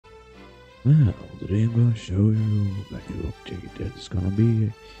Well, today I'm gonna show you a new update that's gonna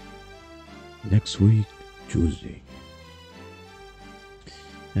be next week, Tuesday.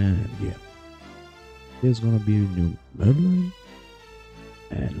 And yeah, there's gonna be a new Merlin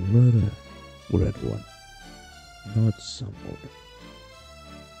and another red one, not some other.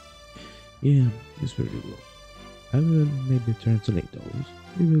 Yeah, it's pretty good. I will maybe translate those.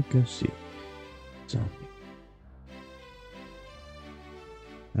 You will can see something.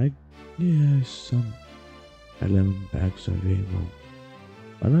 I yeah, some 11 packs available.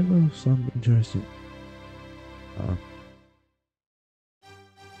 But I got some interesting. Uh,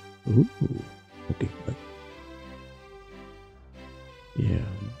 ooh, okay, but yeah,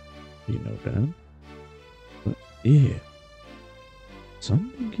 you know that. But yeah,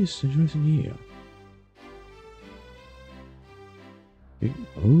 something is interesting here.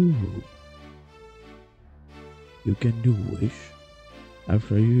 Oh, you can do wish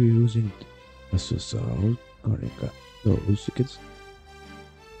after you using SSL connect those tickets,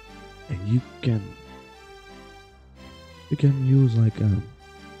 and you can use like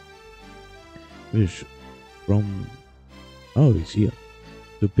wish from it's here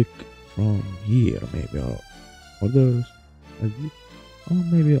to pick from here maybe or others, or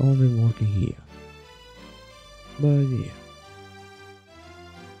maybe only working here. But yeah,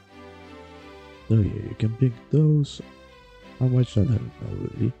 so yeah, you can pick those. How much I don't know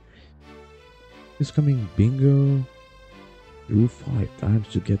really. It's coming bingo. Do 5 times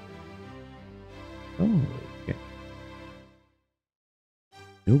to get. Oh, yeah.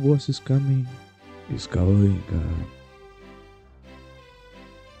 New boss is coming. It's going.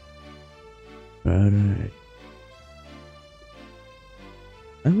 Alright.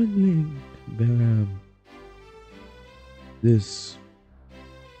 I will link the this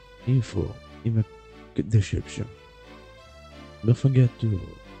info in the description. Don't forget to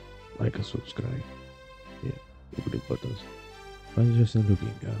like and subscribe. Yeah, the buttons. I'm just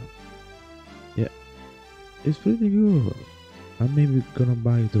looking. Yeah, it's pretty good. I'm maybe gonna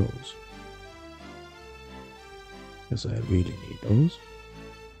buy those because I really need those,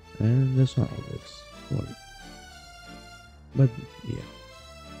 and that's not always worry. But yeah,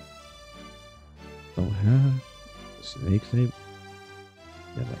 don't have snake shape.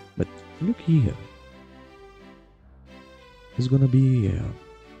 Yeah, but look here. It's gonna be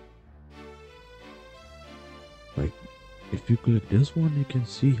like if you click this one, you can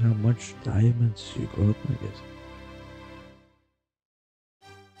see how much diamonds you got, I guess,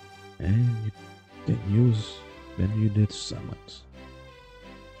 and you can use when you did summons.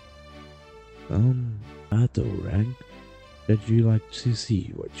 Battle rank that you like to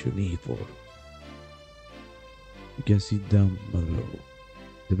see what you need for. You can see down below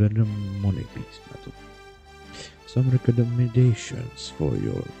the random money piece battle. Some recommendations for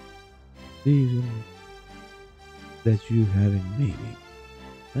your season that you having maybe,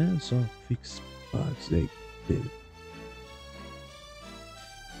 and some fixed bugs they did.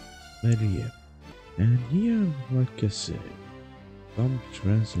 But yeah, and here, like I said, some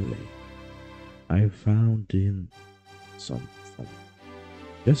translate I found in some from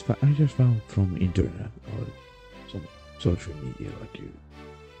I just found from internet or some social media like you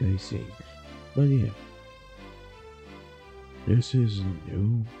guys see. But yeah, this is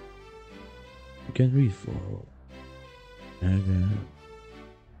new. You can read for Naga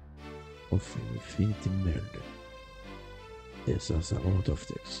of Infinity Murder. This has a lot of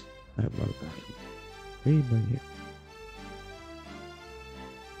text. I'm not gonna read, but yeah.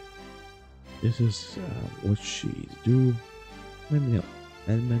 This is what she do. Maybe not.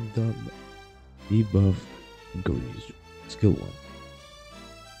 Element debuff increase skill 1.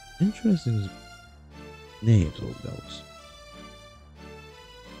 Interesting names of those.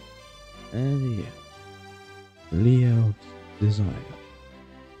 And yeah, layout design.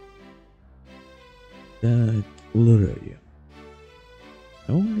 That Lillia.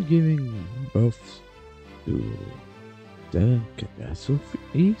 Only giving buffs to 7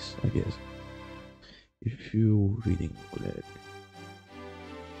 catastrophes, I guess. If you reading correct.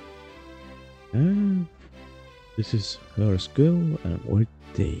 And this is her skill and what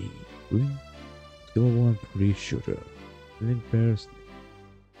they doing. Skill 1 free shooter. Link pairs.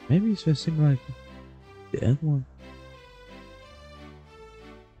 Maybe it's something like the end one.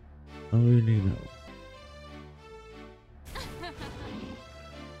 I don't really know.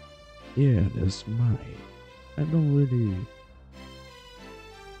 Yeah, that's mine. I don't really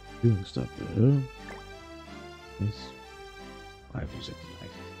doing stuff with her. It's 5 or 6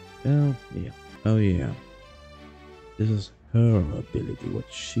 nights. Well, yeah. Oh yeah. This is her ability,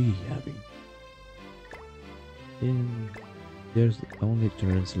 what she having. And there's the only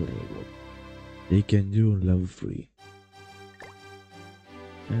translate they can do level 3.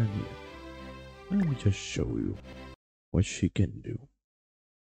 And yeah, let me just show you what she can do.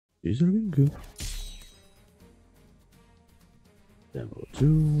 She's looking good. Level 2,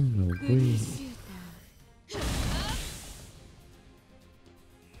 level 3.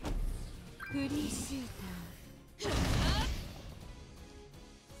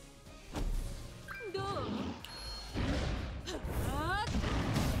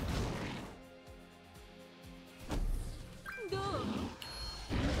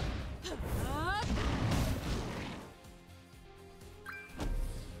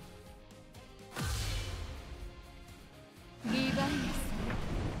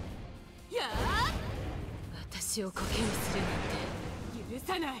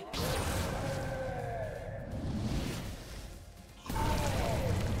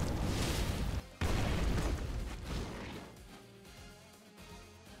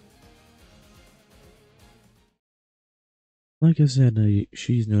 Like I said,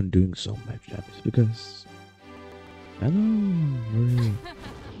 she's not doing so much damage because I don't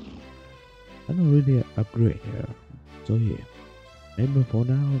really upgrade here. So yeah, maybe for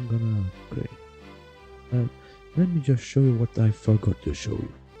now I'm gonna upgrade. Let me just show you what I forgot to show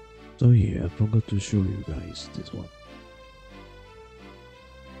you. So yeah, I forgot to show you guys this one.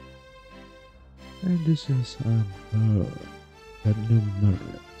 And this is her, that new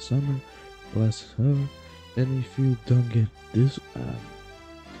Merlin Summer plus her. And if you don't get this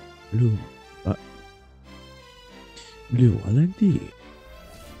blue LND,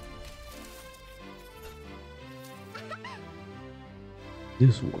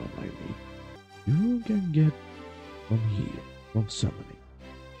 this one I mean, you can get from here, from summoning,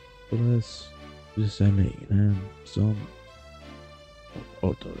 plus this lane and some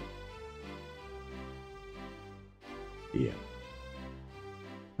auto. Yeah,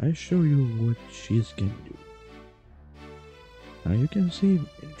 I show you what she can do. Now you can see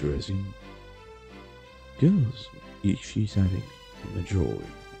interesting skills she's having in the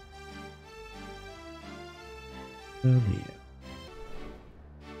drawing. Earlier.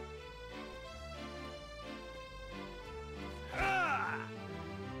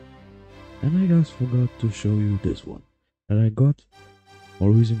 And I just forgot to show you this one that I got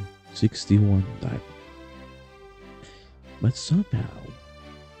for using 61 diamond. But somehow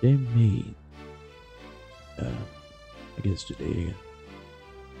they made I guess today again.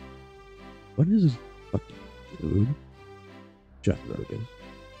 What is this fucking dude? Chandler, I guess.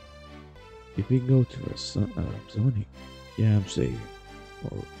 If we go to a Sonic, yeah, I'm saying,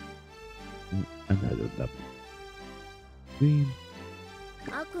 or another double. Green.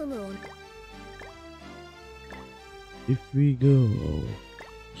 If we go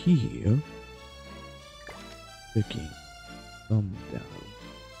here, picking thumb down.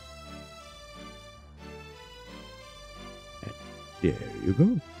 There you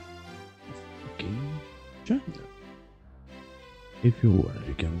go. Fucking Chandler. If you want to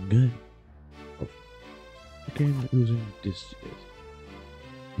become good, again using this.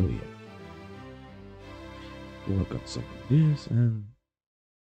 Oh yeah. Work on some of this and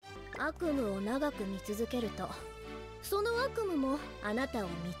悪夢を長く見続けると、その悪夢もあなたを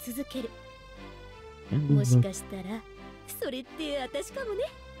見続ける。もしかしたら、それって私かもね。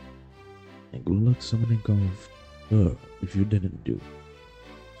And good luck summoning of if you didn't do.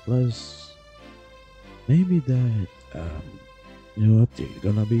 Plus, maybe that new update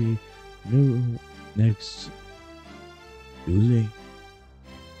gonna be new next Tuesday.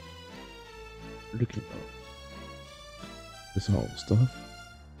 Looking up this whole stuff.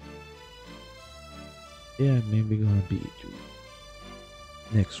 Yeah, maybe gonna be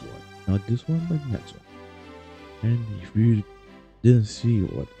next one. Not this one, but next one. And if you didn't see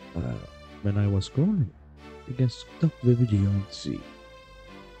what when I was scrolling, you can stop the video and see.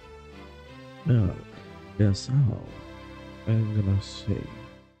 Now, that's how I'm gonna say.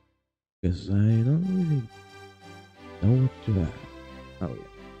 Because I don't really know what to add. Oh yeah,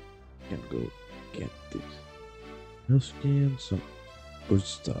 can go get this. No skin, some good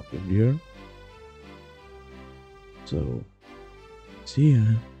stuff in here. So, see ya,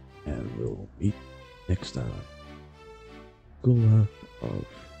 and we'll meet next time. Good luck of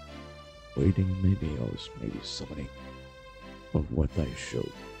waiting, maybe summoning of what I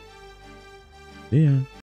showed. See ya.